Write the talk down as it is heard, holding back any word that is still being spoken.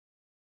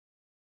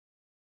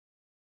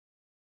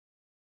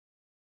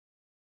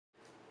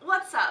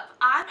What's up?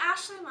 I'm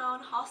Ashley Moan,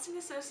 Holstein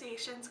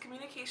Association's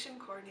Communication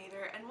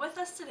Coordinator, and with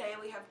us today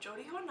we have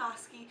Jody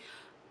Honoski,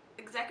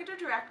 Executive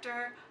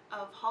Director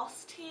of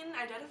Holstein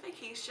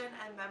Identification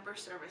and Member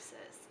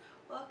Services.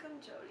 Welcome,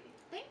 Jody.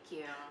 Thank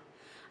you.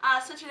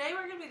 So today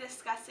we're going to be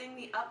discussing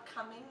the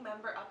upcoming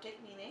member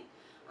update meeting.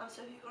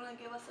 So if you want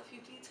to give us a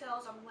few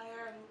details on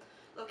where and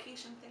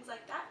location, things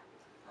like that,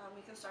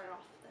 we can start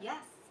off then.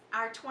 Yes.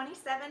 Our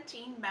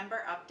 2017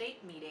 member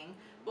update meeting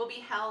will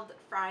be held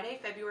Friday,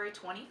 February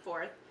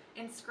 24th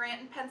in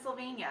Scranton,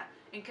 Pennsylvania,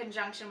 in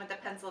conjunction with the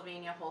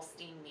Pennsylvania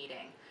Holstein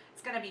meeting.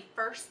 It's going to be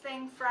first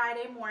thing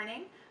Friday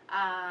morning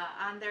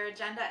on their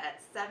agenda at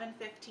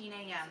 7:15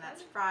 a.m.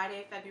 That's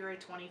Friday, February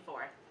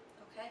 24th.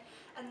 Okay,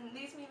 and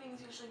these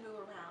meetings usually move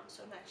around,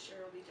 so next year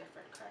will be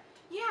different, correct?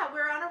 Yeah,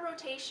 we're on a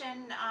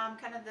rotation,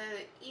 kind of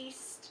the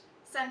east,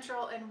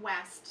 central, and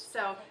west.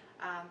 So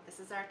this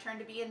is our turn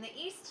to be in the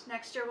east.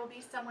 Next year we'll be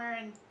somewhere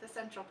in the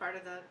central part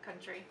of the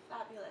country.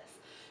 Fabulous.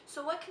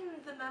 So what can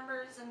the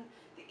members in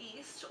the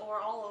east, or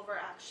all over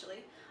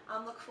actually,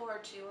 look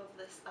forward to of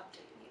this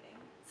update meeting?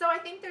 So I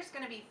think there's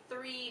going to be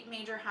three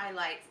major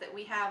highlights that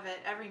we have at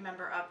every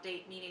member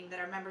update meeting that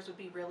our members would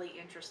be really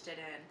interested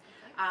in.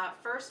 Okay.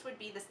 First would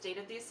be the State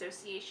of the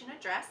Association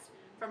address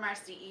from our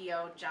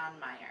CEO, John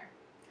Meyer.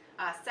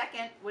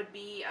 Second would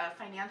be a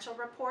financial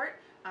report.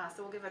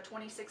 So we'll give a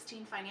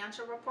 2016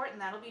 financial report,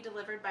 and that'll be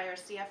delivered by our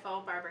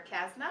CFO, Barbara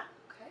Kasna.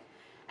 Okay.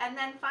 And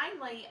then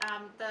finally,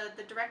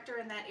 the director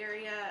in that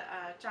area,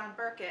 John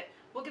Burkett,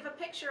 will give a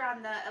picture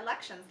on the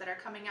elections that are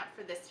coming up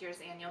for this year's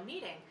annual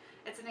meeting.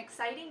 It's an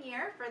exciting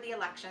year for the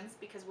elections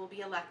because we'll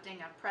be electing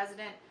a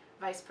president,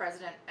 vice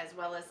president, as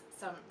well as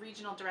some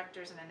regional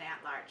directors and an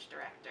at-large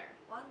director.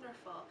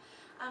 Wonderful.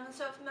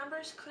 So if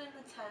members couldn't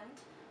attend,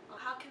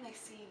 how can they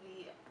see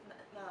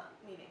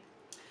the meeting?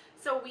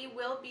 So we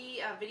will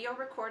be video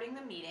recording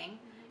the meeting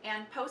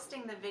and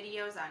posting the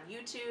videos on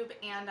YouTube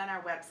and on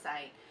our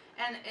website.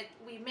 And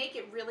we make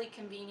it really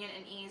convenient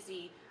and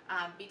easy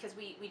because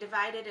we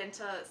divide it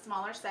into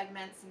smaller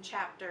segments and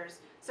chapters.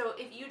 So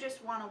if you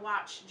just want to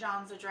watch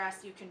John's address,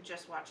 you can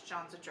just watch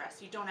John's address.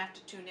 You don't have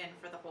to tune in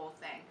for the whole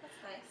thing. That's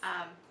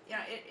nice.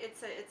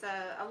 It's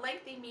a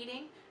lengthy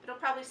meeting. It'll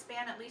probably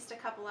span at least a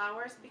couple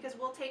hours because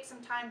we'll take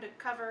some time to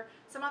cover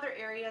some other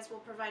areas.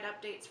 We'll provide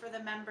updates for the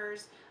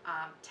members,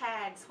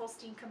 tags,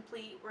 Holstein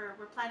Complete.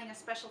 We're planning a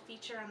special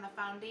feature on the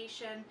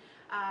foundation.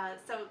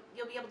 So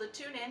you'll be able to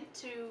tune in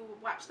to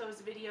watch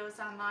those videos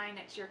online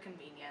at your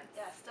convenience.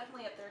 Yes,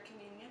 definitely at their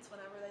convenience.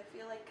 Whenever they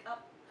feel like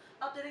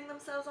updating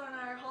themselves on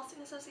our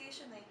Holstein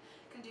Association, they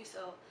can do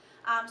so.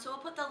 So we'll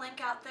put the link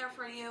out there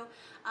for you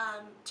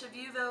to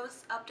view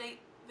those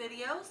update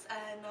videos.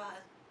 And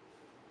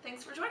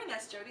thanks for joining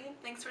us, Jody.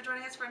 Thanks for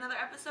joining us for another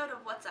episode of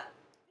What's Up.